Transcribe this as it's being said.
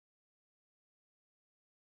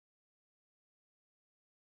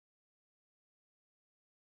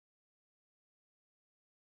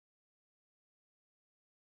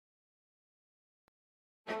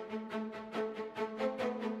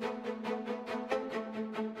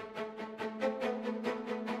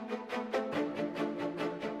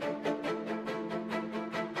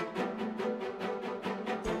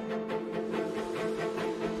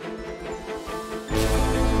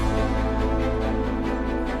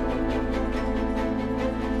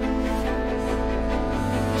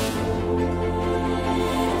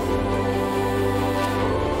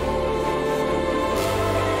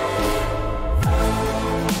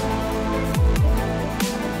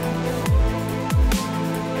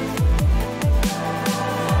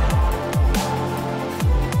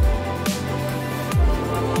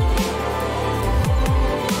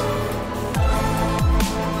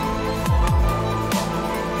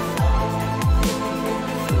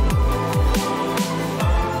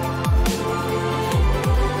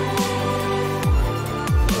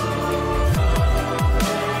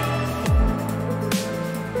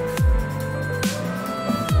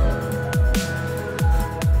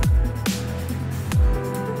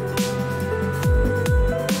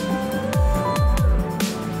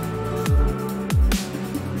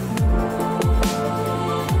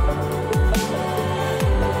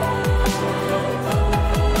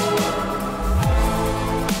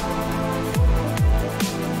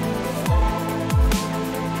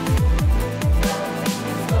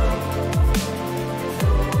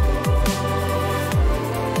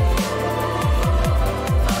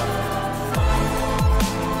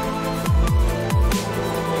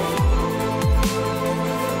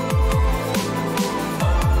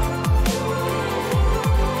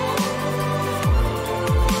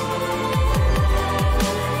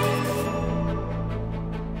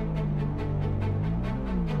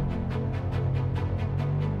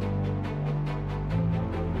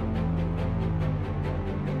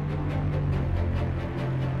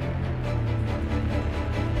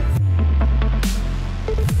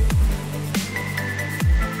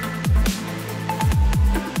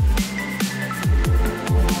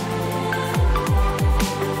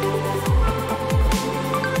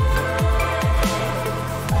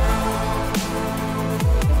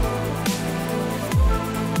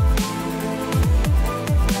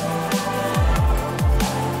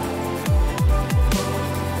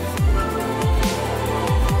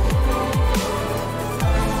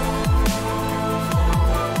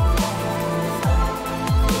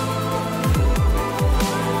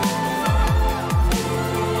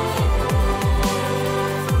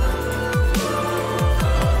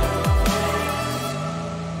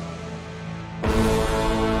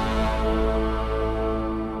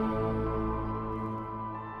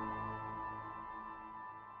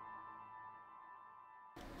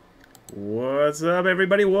What's up,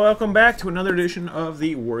 everybody? Welcome back to another edition of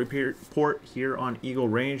the Warrior Report here on Eagle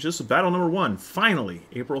Range. This is battle number 1, finally,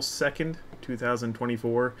 April 2nd,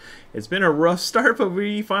 2024. It's been a rough start, but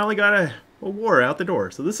we finally got a war out the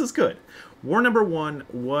door, so this is good. War number 1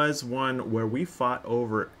 was one where we fought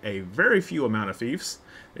over a very few amount of fiefs.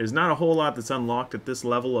 There's not a whole lot that's unlocked at this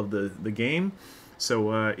level of the game.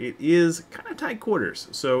 So it is kind of tight quarters.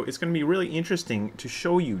 So it's going to be really interesting to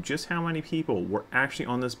show you just how many people were actually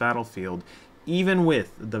on this battlefield, even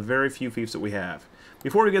with the very few fiefs that we have.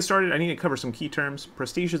 Before we get started, I need to cover some key terms.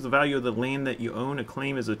 Prestige is the value of the land that you own.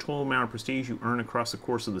 Acclaim is the total amount of prestige you earn across the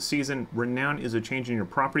course of the season. Renown is a change in your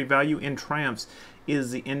property value. And Triumphs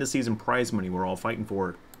is the end of season prize money we're all fighting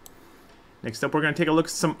for. Next up, we're going to take a look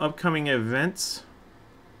at some upcoming events.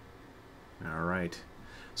 All right.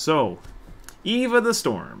 So, Eve of the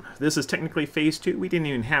Storm. This is technically Phase 2. We didn't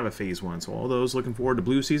even have a Phase 1, so all those looking forward to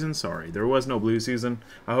Blue Season, sorry, there was no Blue Season.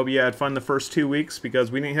 I hope you had fun the first 2 weeks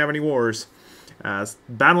because we didn't have any wars.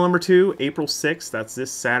 Battle number 2, April 6th, that's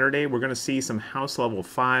this Saturday. We're going to see some house level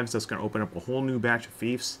 5s. That's going to open up a whole new batch of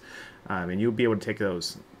fiefs, and you'll be able to take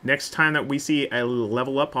those. Next time that we see a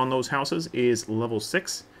level up on those houses is level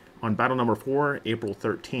 6 on battle number 4, April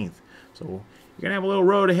 13th. So you're going to have a little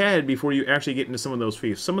road ahead before you actually get into some of those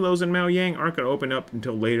fiefs. Some of those in Miaoyang aren't going to open up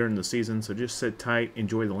until later in the season, so just sit tight,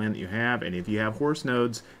 enjoy the land that you have, and if you have horse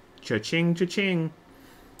nodes, cha-ching, cha-ching.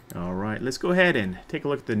 Alright, let's go ahead and take a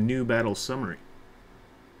look at the new battle summary.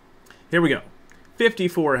 Here we go.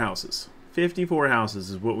 54 houses. 54 houses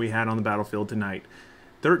is what we had on the battlefield tonight.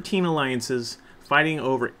 13 alliances fighting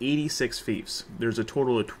over 86 fiefs. There's a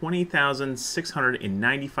total of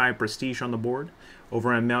 20,695 prestige on the board.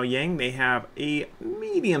 Over on Miaoyang, they have a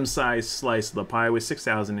medium-sized slice of the pie with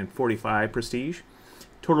 6,045 prestige.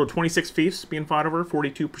 Total of 26 fiefs being fought over.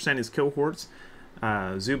 42% is cohorts.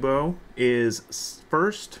 Zubo is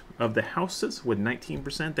first of the houses with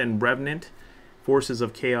 19%. Then Revenant, Forces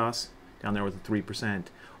of Chaos, down there with a 3%.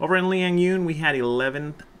 Over in Liangyun, we had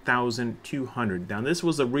 11,000 13,200. Now, this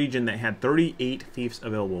was a region that had 38 fiefs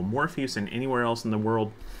available, more fiefs than anywhere else in the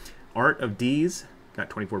world. Art of Dees got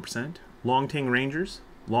 24%. Longtong Rangers,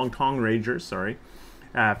 sorry,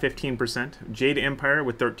 15%. Jade Empire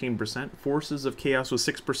with 13%. Forces of Chaos with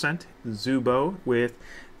 6%. Zubo with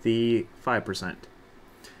the 5%.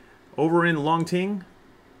 Over in Longting,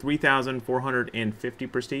 3,450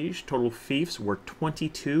 prestige. Total fiefs were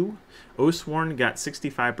 22. Oathsworn got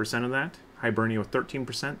 65% of that. Hibernia with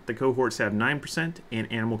 13%. The cohorts have 9%.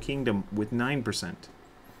 And Animal Kingdom with 9%.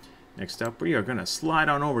 Next up, we are going to slide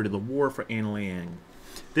on over to the War for Anliang.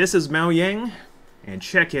 This is Maoyang, and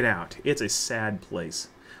check it out. It's a sad place.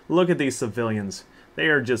 Look at these civilians. They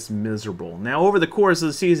are just miserable. Now, over the course of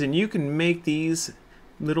the season, you can make these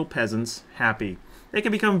little peasants happy. They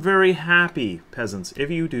can become very happy peasants if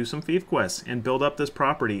you do some fief quests and build up this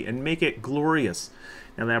property and make it glorious.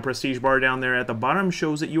 Now, that prestige bar down there at the bottom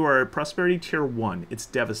shows that you are at Prosperity Tier 1. It's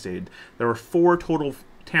devastated. There are 4 total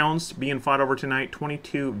towns being fought over tonight,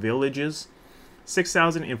 22 villages.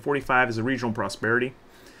 6,045 is the regional prosperity.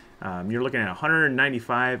 You're looking at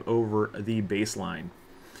 195 over the baseline.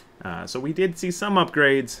 So we did see some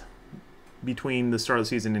upgrades between the start of the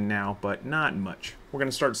season and now, but not much. We're going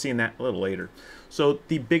to start seeing that a little later. So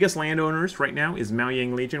the biggest landowners right now is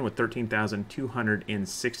Maoyang Legion with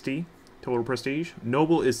 13,260 total prestige.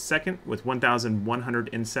 Noble is second with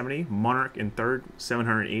 1,170. Monarch in third,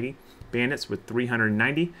 780. Bandits with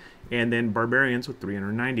 390. And then Barbarians with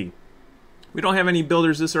 390. We don't have any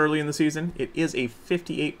builders this early in the season. It is a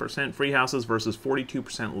 58% free houses versus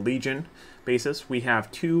 42% Legion basis. We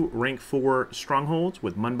have 2 rank 4 strongholds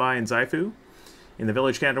with Mumbai and Zaifu. In the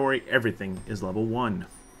village category, everything is level 1.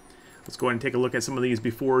 Let's go ahead and take a look at some of these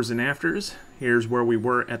befores and afters. Here's where we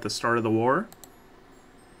were at the start of the war.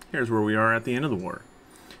 Here's where we are at the end of the war.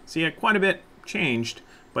 So yeah, quite a bit changed,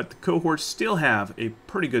 but the cohorts still have a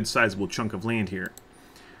pretty good sizable chunk of land here.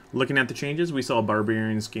 Looking at the changes, we saw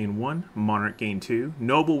Barbarians gain 1, Monarch gain 2,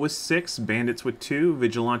 Noble with 6, Bandits with 2,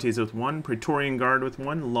 Vigilantes with 1, Praetorian Guard with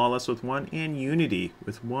 1, Lawless with 1, and Unity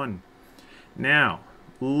with 1. Now,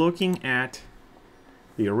 looking at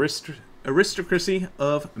the aristocracy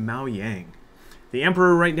of Maoyang. The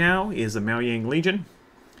Emperor right now is the Maoyang Legion.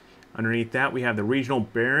 Underneath that, we have the Regional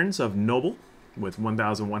Barons of Noble with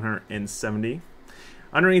 1,170.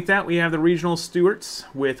 Underneath that, we have the Regional Stewards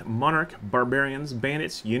with Monarch, Barbarians,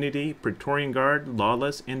 Bandits, Unity, Praetorian Guard,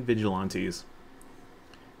 Lawless, and Vigilantes.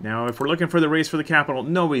 Now, if we're looking for the race for the capital,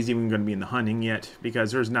 nobody's even going to be in the hunting yet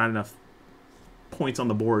because there's not enough points on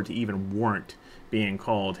the board to even warrant being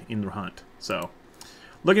called in the hunt. So,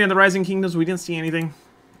 looking at the Rising Kingdoms, we didn't see anything.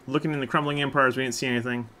 Looking in the Crumbling Empires, we didn't see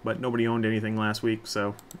anything, but nobody owned anything last week,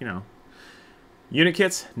 so, you know. Unit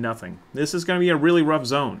kits, nothing. This is going to be a really rough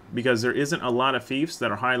zone because there isn't a lot of fiefs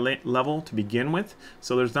that are high level to begin with,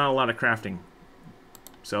 so there's not a lot of crafting.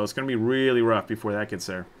 So it's going to be really rough before that gets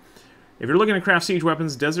there. If you're looking to craft siege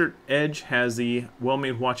weapons, Desert Edge has the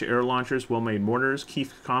well-made Hwacha air launchers, well-made mortars,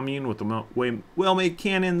 Keith Commune with the well-made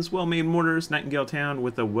cannons, well-made mortars, Nightingale Town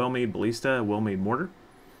with a well-made ballista, a well-made mortar.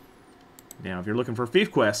 Now, if you're looking for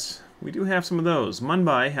fief quests, we do have some of those.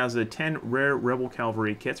 Mumbai has the 10 rare Rebel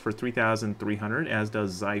Cavalry kits for 3,300, as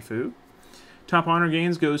does Zaifu. Top honor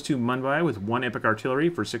gains goes to Mumbai with 1 Epic Artillery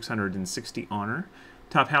for 660 honor.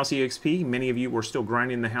 Top House EXP, many of you were still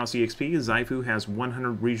grinding the House EXP. Zaifu has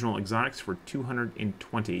 100 regional exotics for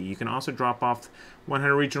 220. You can also drop off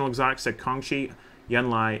 100 regional exotics at Kongshi,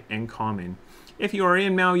 Yunlai, and Common. If you are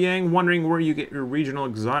in Maoyang wondering where you get your regional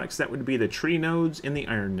exotics, that would be the tree nodes and the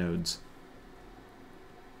iron nodes.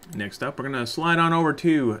 Next up, we're going to slide on over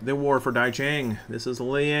to the War for Daichang. This is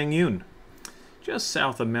Liang Yun, just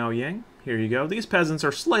south of Maoyang. Here you go. These peasants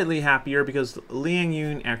are slightly happier because Liang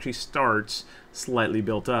Yun actually starts slightly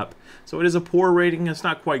built up. So it is a poor rating. It's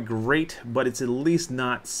not quite great, but it's at least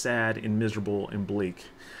not sad and miserable and bleak.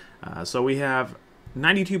 So we have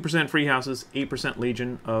 92% free houses, 8%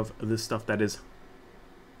 Legion of this stuff that is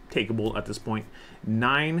takeable at this point.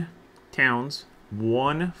 9 towns,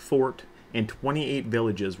 1 fort, and 28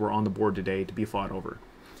 villages were on the board today to be fought over.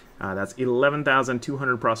 That's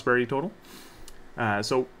 11,200 prosperity total.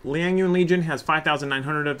 So Liang Yun Legion has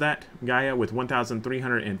 5,900 of that. Gaia with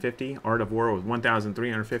 1,350. Art of War with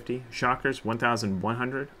 1,350. Shockers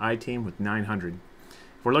 1,100. I-Team with 900.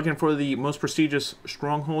 If we're looking for the most prestigious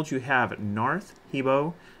strongholds, you have Narth,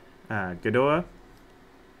 Hebo, Gadoa,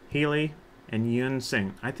 Healy, and Yun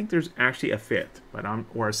Sing. I think there's actually a 5th,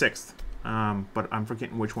 or a 6th, but I'm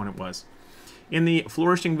forgetting which one it was. In the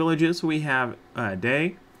flourishing villages, we have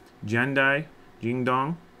Day, Jandai,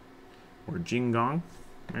 Jingdong, or Jinggong,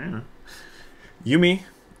 Yumi,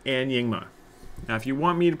 and Yingma. Now, if you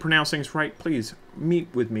want me to pronounce things right, please meet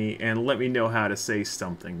with me and let me know how to say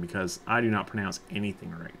something, because I do not pronounce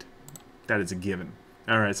anything right. That is a given.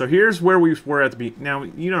 Alright, so here's where we were at the beginning. Now,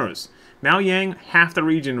 you notice, Miaoyang, half the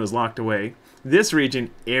region was locked away. This region,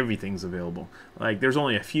 everything's available. Like, there's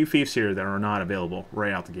only a few fiefs here that are not available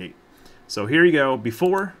right out the gate. So here you go,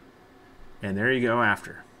 before, and there you go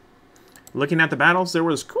after. Looking at the battles, there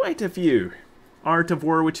was quite a few. Art of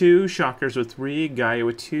War with 2, Shockers with 3, Gaia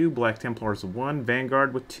with 2, Black Templars with 1,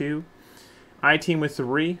 Vanguard with 2, I-Team with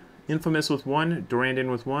 3, Infamous with 1, Durandon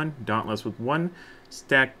with 1, Dauntless with 1,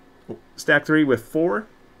 Stack 3 with 4,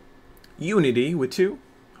 Unity with 2,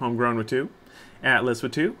 Homegrown with 2, Atlas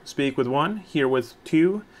with 2, Speak with 1, Here with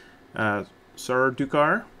 2,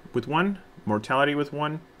 Sardukar with 1, Mortality with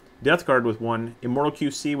 1, Death Guard with 1, Immortal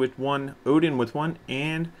QC with 1, Odin with 1,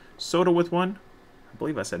 and Soda with 1. I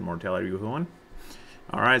believe I said Mortality with 1.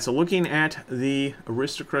 Alright, so looking at the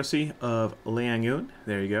aristocracy of Liangyun,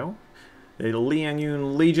 there you go. The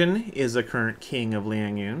Liangyun Legion is the current king of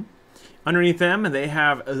Liangyun. Underneath them, they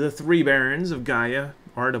have the 3 barons of Gaia,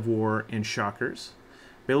 Art of War, and Shockers.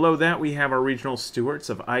 Below that, we have our regional stewards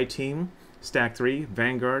of I-Team, Stack 3,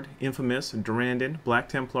 Vanguard, Infamous, Durandon, Black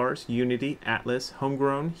Templars, Unity, Atlas,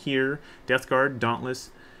 Homegrown, Here, Death Guard,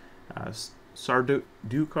 Dauntless,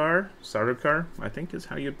 Sardukar, I think is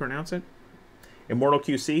how you'd pronounce it. Immortal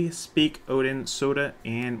QC, Speak, Odin, Soda,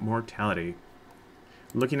 and Mortality.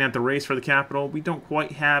 Looking at the race for the capital, we don't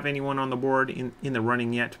quite have anyone on the board in the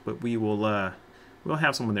running yet, but we'll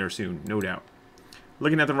have someone there soon, no doubt.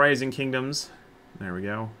 Looking at the Rising Kingdoms, there we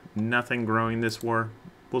go. Nothing growing this war.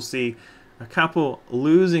 We'll see a couple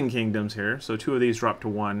losing kingdoms here, so 2 of these drop to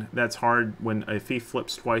 1. That's hard. When a fief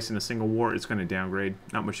flips twice in a single war, it's going to downgrade.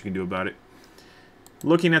 Not much you can do about it.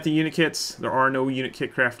 Looking at the unit kits, there are no unit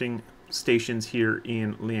kit crafting stations here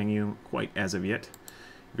in Liangyun quite as of yet.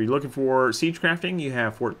 If you're looking for siege crafting, you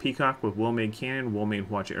have Fort Peacock with well-made cannon, well-made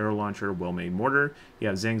Hwacha arrow launcher, well-made mortar. You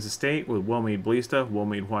have Zhang's Estate with well-made ballista,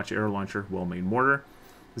 well-made Hwacha arrow launcher, well-made mortar.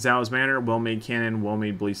 Zhao's Manor, well-made cannon,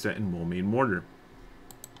 well-made ballista, and well-made mortar.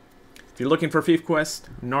 If you're looking for fief quest,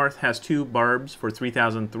 North has 2 barbs for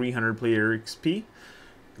 3,300 player XP.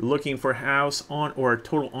 Looking for house on or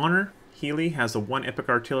total honor, Healy has the 1 epic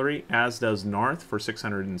artillery, as does North for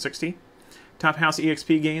 660. Top house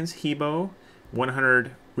EXP gains, Hebo,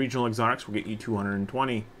 100 regional exotics will get you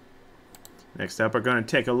 220. Next up, we're going to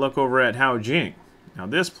take a look over at Haojing. Now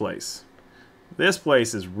this place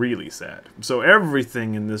is really sad. So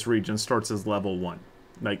everything in this region starts as level 1.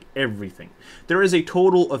 Like everything. There is a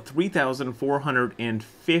total of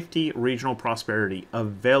 3,450 regional prosperity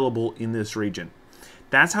available in this region.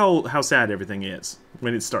 That's how sad everything is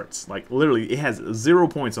when it starts. Like, literally, it has 0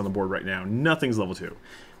 points on the board right now. Nothing's level 2.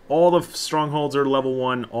 All the strongholds are level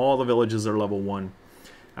 1. All the villages are level 1.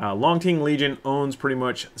 Longting Legion owns pretty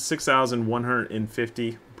much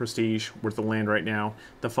 6,150 prestige worth of land right now.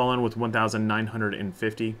 The Fallen with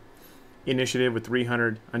 1,950. Initiative with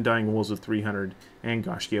 300. Undying Wolves with 300. And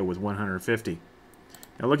Goshkia with 150.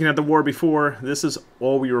 Now, looking at the war before, this is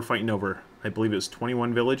all we were fighting over. I believe it was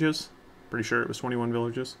 21 villages. Pretty sure it was 21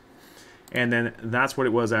 villages. And then that's what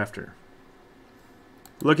it was after.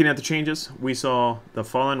 Looking at the changes, we saw the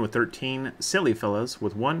Fallen with 13, Silly Fellas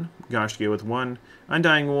with 1, Goshkia with 1,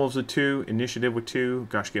 Undying Wolves with 2, Initiative with 2,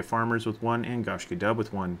 Goshkia Farmers with 1, and Goshkia Dub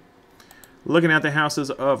with 1. Looking at the houses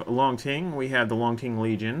of Longting, we have the Longting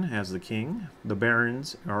Legion as the king. The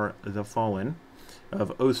Barons are the Fallen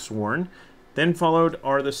of Oathsworn. Then followed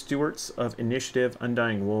are the Stewards of Initiative,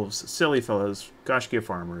 Undying Wolves, Silly Fellas, Goshkia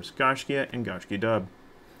Farmers, Goshkia, and Goshkia Dub.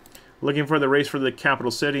 Looking for the race for the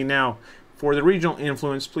capital city. Now, for the regional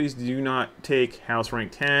influence, please do not take House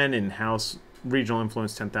Rank 10 and House Regional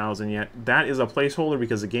Influence 10,000 yet. That is a placeholder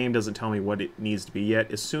because the game doesn't tell me what it needs to be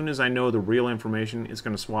yet. As soon as I know the real information, it's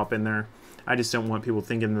going to swap in there. I just don't want people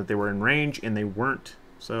thinking that they were in range and they weren't.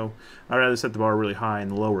 So I'd rather set the bar really high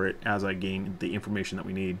and lower it as I gain the information that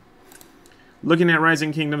we need. Looking at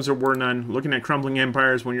Rising Kingdoms, there were none. Looking at Crumbling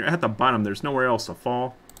Empires, when you're at the bottom, there's nowhere else to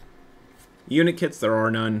fall. Unit kits, there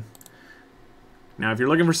are none. Now, if you're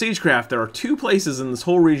looking for Siegecraft, there are 2 places in this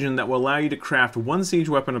whole region that will allow you to craft 1 siege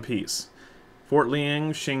weapon apiece. Fort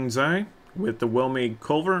Liang Shingzai with the well-made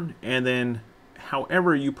Culver, and then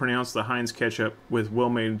however you pronounce the Heinz Ketchup with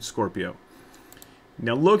well-made Scorpio.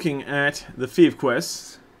 Now, looking at the fief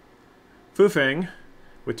quests, Fufeng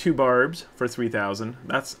with 2 barbs for 3,000.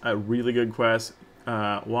 That's a really good quest.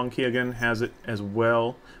 Wangkiagan has it as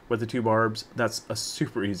well with the 2 barbs. That's a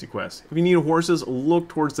super easy quest. If you need horses, look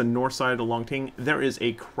towards the north side of Longting. There is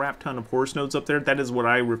a crap ton of horse nodes up there. That is what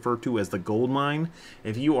I refer to as the gold mine.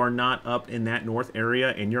 If you are not up in that north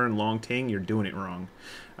area and you're in Longting, you're doing it wrong.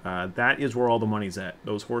 That is where all the money's at.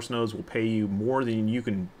 Those horse nodes will pay you more than you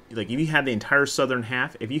can... Like, if you had the entire southern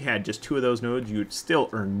half, if you had just 2 of those nodes, you'd still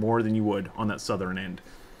earn more than you would on that southern end.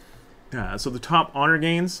 So the top honor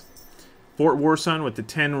gains... Fort Warsun with the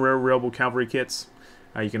 10 rare Rebel cavalry kits.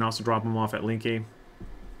 You can also drop them off at Linky.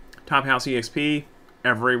 Top House EXP,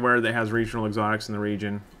 everywhere that has regional exotics in the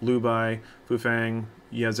region. Lubai, Fufang,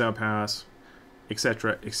 Yazao Pass,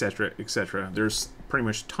 etc., etc., etc. There's pretty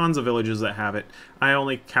much tons of villages that have it. I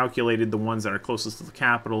only calculated the ones that are closest to the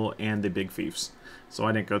capital and the big fiefs. So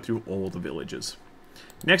I didn't go through all the villages.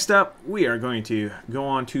 Next up, we are going to go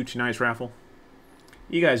on to tonight's raffle.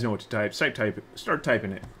 You guys know what to type. Start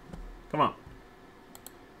typing it. Come on.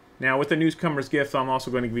 Now, with the newcomer's gift, I'm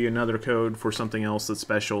also going to give you another code for something else that's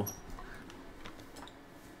special.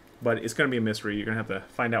 But it's going to be a mystery. You're going to have to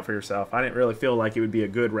find out for yourself. I didn't really feel like it would be a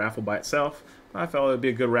good raffle by itself. I felt it would be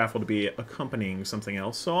a good raffle to be accompanying something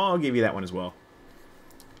else. So I'll give you that one as well.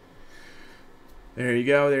 There you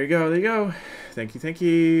go, there you go, there you go. Thank you, thank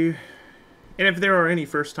you. And if there are any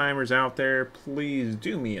first-timers out there, please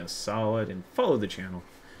do me a solid and follow the channel.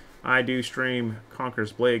 I do stream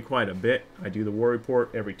Conqueror's Blade quite a bit. I do the War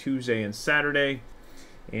Report every Tuesday and Saturday,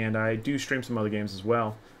 and I do stream some other games as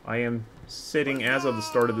well. I am sitting, as of the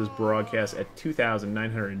start of this broadcast, at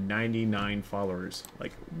 2,999 followers.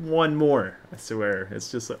 Like, one more, I swear.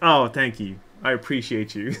 It's just like, oh, thank you. I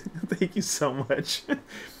appreciate you. Thank you so much.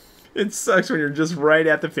 It sucks when you're just right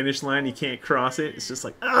at the finish line. You can't cross it. It's just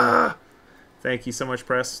like, ah! Thank you so much,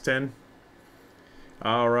 Preston.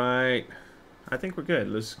 All right. I think we're good.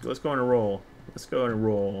 Let's go on a roll. Let's go on a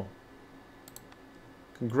roll.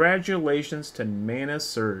 Congratulations to Mana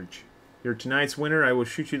Surge. You're tonight's winner. I will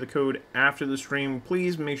shoot you the code after the stream.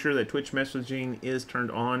 Please make sure that Twitch messaging is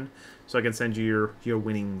turned on so I can send you your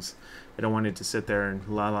winnings. I don't want it to sit there and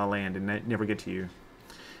la land and never get to you.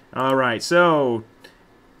 All right, so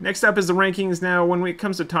next up is the rankings. Now, when it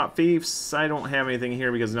comes to top fiefs, I don't have anything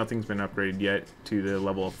here because nothing's been upgraded yet to the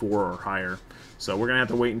level of 4 or higher. So we're going to have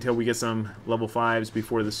to wait until we get some level 5s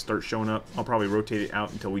before this starts showing up. I'll probably rotate it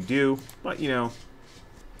out until we do. But, you know,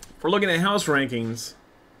 if we're looking at house rankings,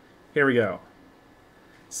 here we go.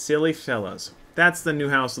 Silly Fellas. That's the new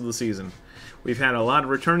house of the season. We've had a lot of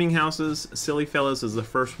returning houses. Silly Fellas is the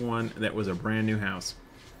first one that was a brand new house.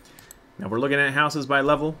 Now we're looking at houses by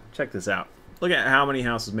level. Check this out. Look at how many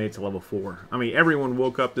houses made to level 4. I mean, everyone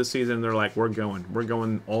woke up this season and they're like, we're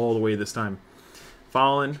going all the way this time.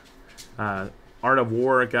 Fallen, Art of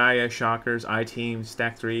War, Gaia, Shockers, I-Team,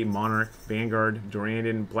 Stack 3, Monarch, Vanguard,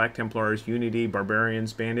 Durandon, Black Templars, Unity,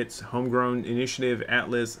 Barbarians, Bandits, Homegrown, Initiative,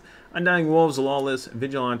 Atlas, Undying Wolves, Lawless,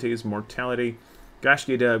 Vigilantes, Mortality,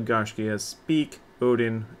 Gashkia Dub, Gashkia, Speak,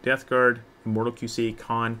 Odin, Death Guard, Immortal QC,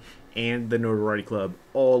 Khan, and the Notoriety Club,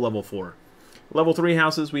 all level 4. Level 3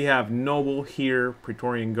 houses, we have Noble here,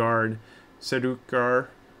 Praetorian Guard, Sedukar,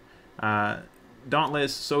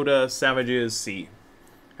 Dauntless, Soda, Savages, C.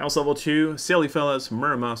 House level 2, Silly Fellas,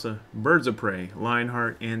 Muramasa, Birds of Prey,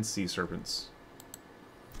 Lionheart, and Sea Serpents.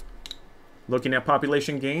 Looking at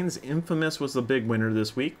population gains, Infamous was the big winner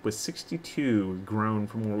this week with 62 grown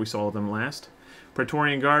from where we saw them last.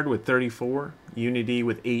 Praetorian Guard with 34, Unity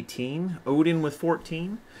with 18, Odin with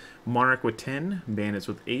 14, Monarch with 10, Bandits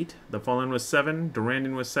with 8, The Fallen with 7,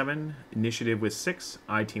 Durandon with 7, Initiative with 6,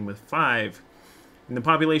 I-Team with 5. In the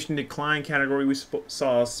population decline category, we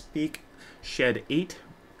saw Speak shed 8,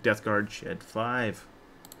 Death Guard shed 5.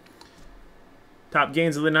 Top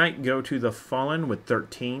gains of the night go to The Fallen with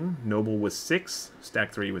 13, Noble with 6,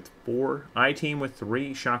 Stack 3 with 4, I-Team with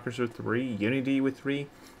 3, Shockers with 3, Unity with 3,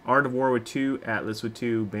 Art of War with 2, Atlas with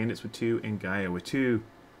 2, Bandits with 2, and Gaia with 2.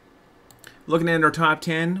 Looking at our top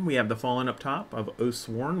 10, we have The Fallen up top of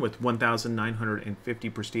Oathsworn with 1,950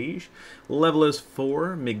 prestige. Level is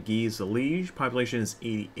 4, McGee's the Liege. Population is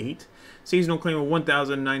 88. Seasonal claim of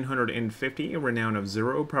 1,950. Renown of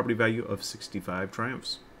 0. Property value of 65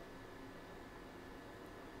 triumphs.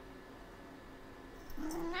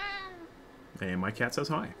 And my cat says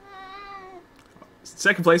hi.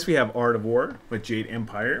 Second place, we have Art of War with Jade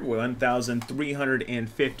Empire,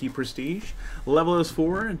 1,350 prestige. Level is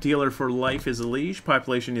 4. Dealer for life is a liege.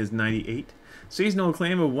 Population is 98. Seasonal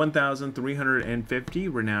claim of 1,350.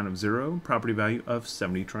 Renown of 0. Property value of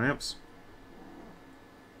 70 triumphs.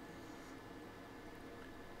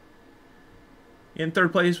 In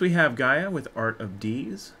third place, we have Gaia with Art of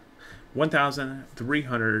D's,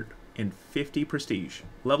 1,300 250 prestige.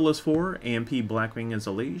 Level is 4. AMP Blackwing is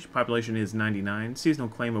a liege. Population is 99. Seasonal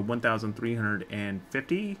claim of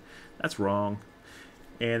 1,350. That's wrong.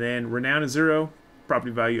 And then renown is 0.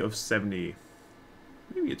 Property value of 70.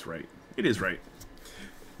 Maybe it's right. It is right.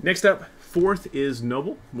 Next up, 4th is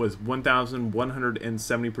Noble with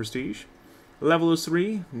 1,170 prestige. Level is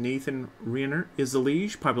 3. Nathan Riener is the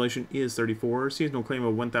liege. Population is 34. Seasonal claim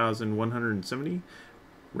of 1,170.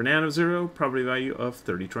 Renown of 0. Property value of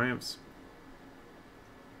 30 triumphs.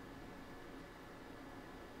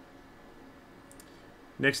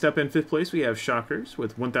 Next up in 5th place, we have Shockers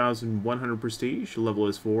with 1,100 prestige. Level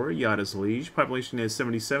is 4. Yacht is the liege. Population is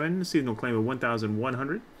 77. Seasonal claim of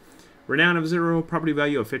 1,100. Renown of 0. Property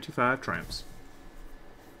value of 55 triumphs.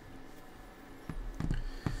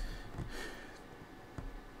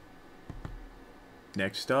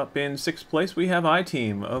 Next up in 6th place, we have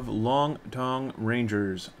I-Team of Long Tong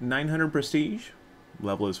Rangers. 900 prestige.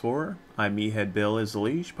 Level is 4. Meathead Bill is the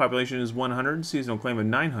liege. Population is 100. Seasonal claim of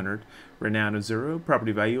 900. Renown of 0.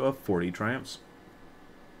 Property value of 40 triumphs.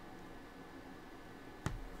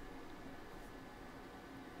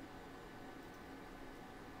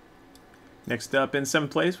 Next up in 7th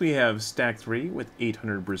place, we have Stack 3 with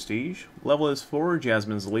 800 prestige. Level is 4.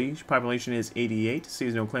 Jasmine's liege. Population is 88.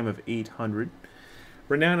 Seasonal claim of 800.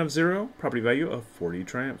 Renown of 0. Property value of 40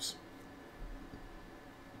 triumphs.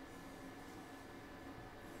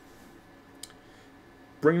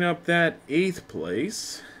 Bringing up that 8th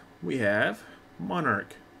place, we have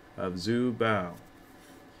Monarch of Zhu Bao.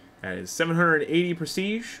 That is 780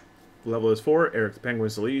 prestige. Level is 4. Eric the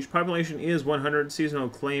Penguin's the liege. Population is 100. Seasonal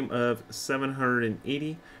claim of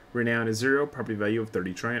 780. Renown is 0. Property value of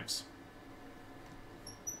 30 triumphs.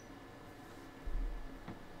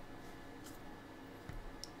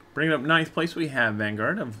 Bringing up 9th place, we have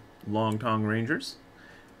Vanguard of Long Tong Rangers.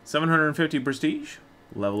 750 prestige.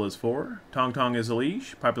 Level is 4. Tong Tong is a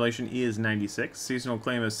liege. Population is 96. Seasonal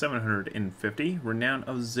claim is 750. Renown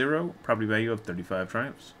of 0. Property value of 35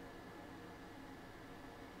 triumphs.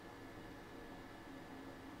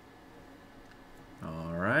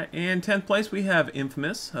 Alright, and 10th place we have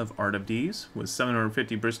Infamous of Art of D's with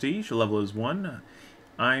 750 prestige. Level is 1.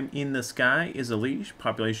 I'm in the Sky is a liege.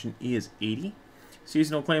 Population is 80.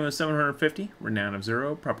 Seasonal claim of 750. Renown of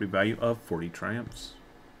 0. Property value of 40 triumphs.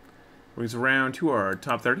 Brings around to our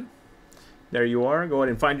top 30. There you are. Go ahead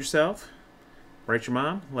and find yourself. Write your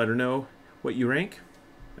mom. Let her know what you rank.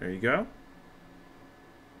 There you go.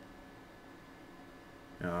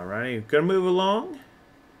 Alrighty. Gonna move along.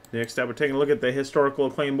 Next up, we're taking a look at the historical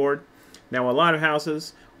acclaim board. Now, a lot of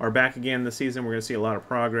houses are back again this season. We're going to see a lot of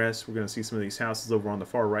progress. We're going to see some of these houses over on the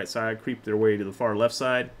far right side creep their way to the far left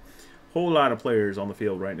side. Whole lot of players on the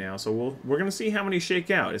field right now, so we're going to see how many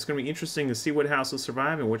shake out. It's going to be interesting to see what houses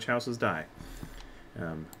survive and which houses die.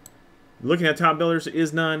 Looking at top builders, there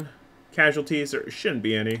is none. Casualties, there shouldn't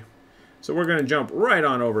be any. So we're going to jump right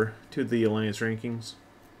on over to the Alliance rankings.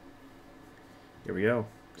 Here we go.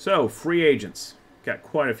 So, free agents. Got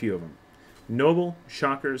quite a few of them. Noble,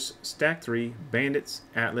 Shockers, Stack 3, Bandits,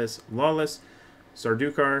 Atlas, Lawless,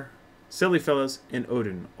 Sardukar, Silly Fellas, and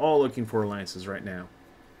Odin. All looking for alliances right now.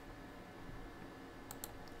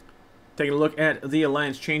 Taking a look at the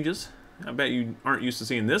alliance changes. I bet you aren't used to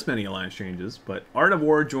seeing this many alliance changes, but Art of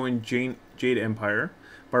War joined Jade Empire.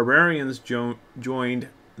 Barbarians joined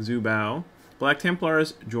Zhu Bao. Black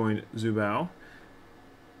Templars joined Zhu Bao.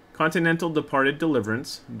 Continental departed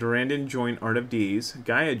Deliverance. Durandon joined Art of D's.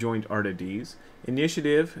 Gaia joined Art of D's.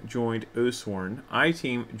 Initiative joined Oathsworn.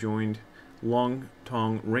 I-Team joined Long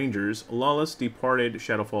Tong Rangers. Lawless departed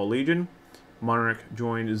Shadowfall Legion. Monarch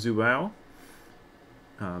joined Zhu Bao.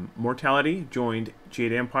 Mortality joined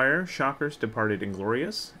Jade Empire. Shockers departed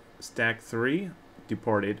Inglorious. Stack 3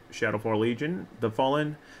 departed Shadowfall Legion. The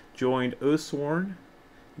Fallen joined Oathsworn.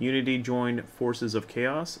 Unity joined Forces of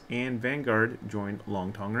Chaos. And Vanguard joined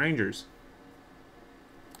Long Tong Rangers.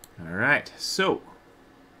 Alright, so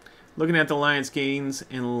looking at the alliance gains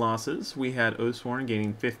and losses, we had Oathsworn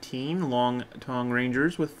gaining 15, Long Tong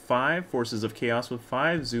Rangers with 5, Forces of Chaos with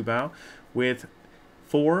 5, Zhu Bao with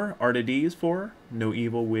 4, Art of D's 4, No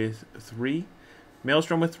Evil with 3,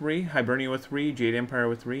 Maelstrom with 3, Hibernia with 3, Jade Empire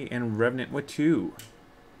with 3, and Revenant with 2.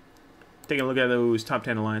 Taking a look at those top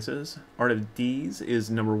 10 alliances, Art of D's is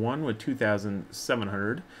number 1 with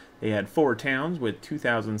 2,700. They had 4 towns with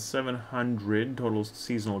 2,700 total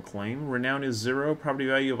seasonal acclaim. Renown is 0, property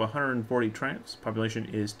value of 140 triumphs. Population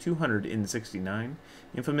is 269.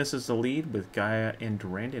 Infamous is the lead with Gaia and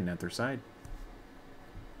Durandon at their side.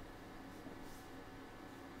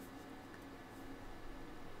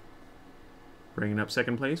 Bringing up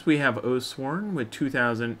second place, we have Oathsworn with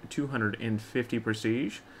 2,250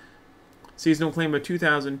 prestige. Seasonal claim of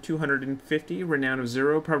 2,250. Renown of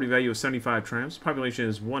 0. Property value of 75 triumphs. Population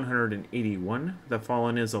is 181. The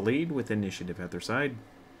Fallen is a lead with initiative at their side.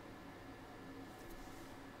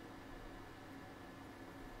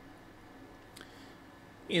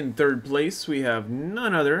 In third place, we have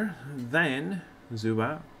none other than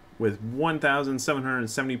Zubao with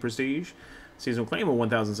 1,770 prestige. Seasonal claim of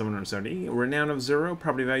 1,770. Renown of 0.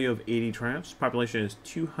 Property value of 80 triumphs. Population is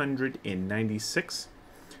 296.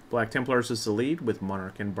 Black Templars is the lead with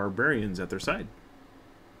Monarch and Barbarians at their side.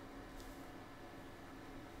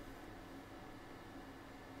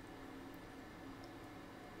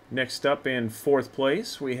 Next up in fourth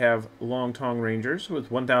place, we have Long Tong Rangers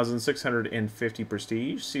with 1,650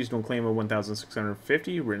 prestige. Seasonal claim of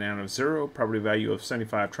 1,650. Renown of 0. Property value of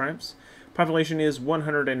 75 triumphs. Population is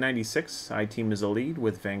 196. I-Team is the lead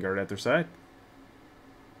with Vanguard at their side.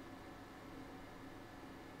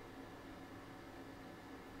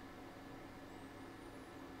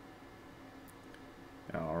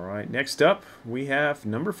 Alright, next up we have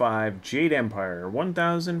number 5, Jade Empire,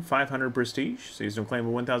 1,500 prestige, seasonal claim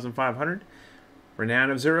of 1,500,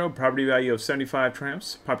 renown of 0, property value of 75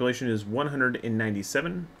 triumphs, population is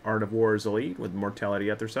 197, Art of War is elite with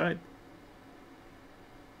mortality at their side.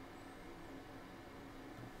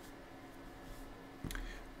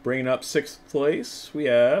 Bringing up 6th place, we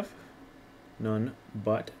have none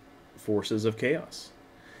but Forces of Chaos.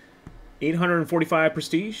 845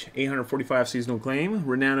 prestige, 845 seasonal claim,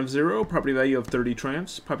 renown of 0, property value of 30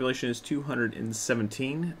 triumphs, population is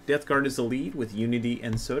 217. Death Guard is the lead with Unity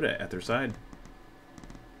and Soda at their side.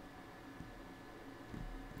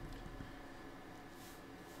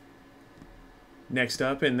 Next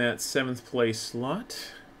up in that 7th place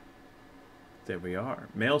slot, there we are.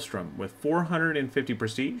 Maelstrom with 450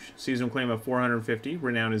 prestige, seasonal claim of 450,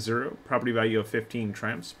 renown is 0, property value of 15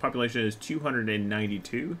 triumphs, population is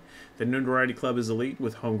 292. The Notoriety Club is elite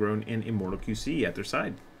with Homegrown and Immortal QC at their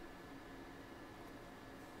side.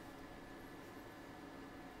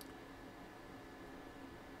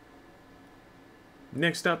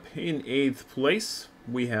 Next up in 8th place,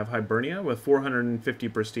 we have Hibernia with 450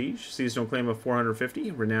 prestige, seasonal claim of 450,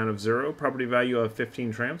 renown of 0, property value of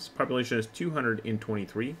 15 triumphs, population is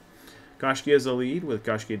 223. Goshkia is the lead with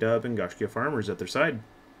Goshkia Dub and Goshkia Farmers at their side.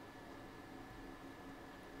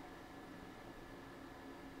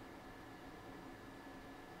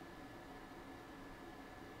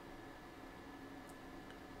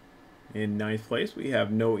 In 9th place, we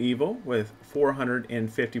have No Evil with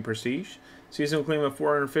 450 prestige. Seasonal claim of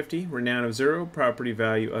 450, renown of 0, property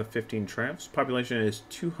value of 15 triumphs. Population is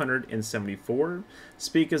 274.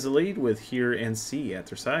 Speak is the lead with Hear and See at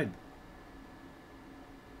their side.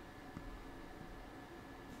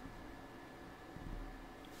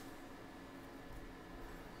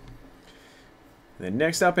 Then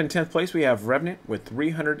next up in 10th place, we have Revenant with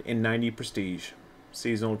 390 prestige.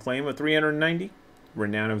 Seasonal claim of 390.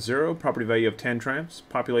 Renown of 0, property value of 10 triumphs.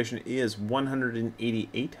 Population is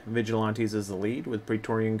 188. Vigilantes is the lead with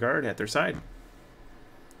Praetorian Guard at their side.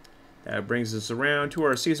 That brings us around to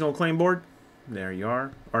our seasonal claim board. There you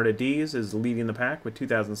are. Art of D's is leading the pack with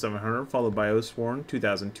 2,700, followed by Oathsworn,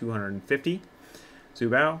 2,250.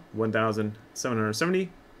 Zubao, 1,770.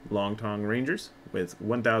 Long Tong Rangers with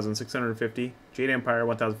 1,650. Jade Empire,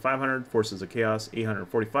 1,500. Forces of Chaos,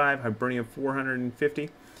 845. Hibernia, 450.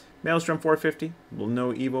 Maelstrom 450,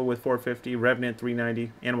 No Evil with 450, Revenant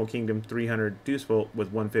 390, Animal Kingdom 300, Deucebolt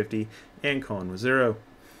with 150, and Colin with 0.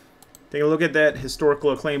 Take a look at that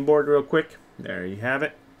historical acclaim board real quick. There you have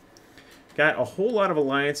it. Got a whole lot of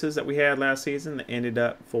alliances that we had last season that ended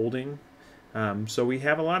up folding. So we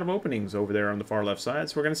have a lot of openings over there on the far left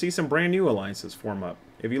side. So we're going to see some brand new alliances form up.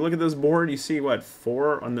 If you look at this board, you see what,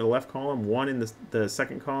 4 on the left column, 1 in the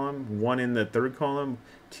second column, 1 in the third column,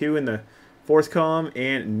 2 in the 4th column,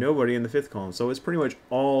 and nobody in the 5th column. So it's pretty much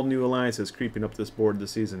all new alliances creeping up this board this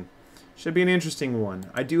season. Should be an interesting one.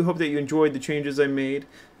 I do hope that you enjoyed the changes I made.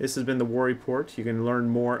 This has been the War Report. You can learn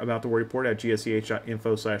more about the War Report at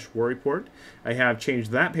gsch.info/War Report. I have changed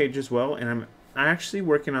that page as well, and I'm actually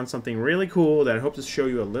working on something really cool that I hope to show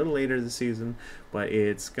you a little later this season, but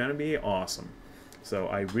it's going to be awesome. So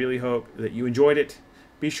I really hope that you enjoyed it.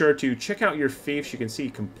 Be sure to check out your fiefs. You can see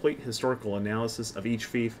complete historical analysis of each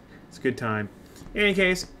fief. It's a good time. In any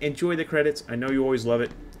case, enjoy the credits. I know you always love it,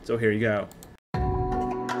 so here you go.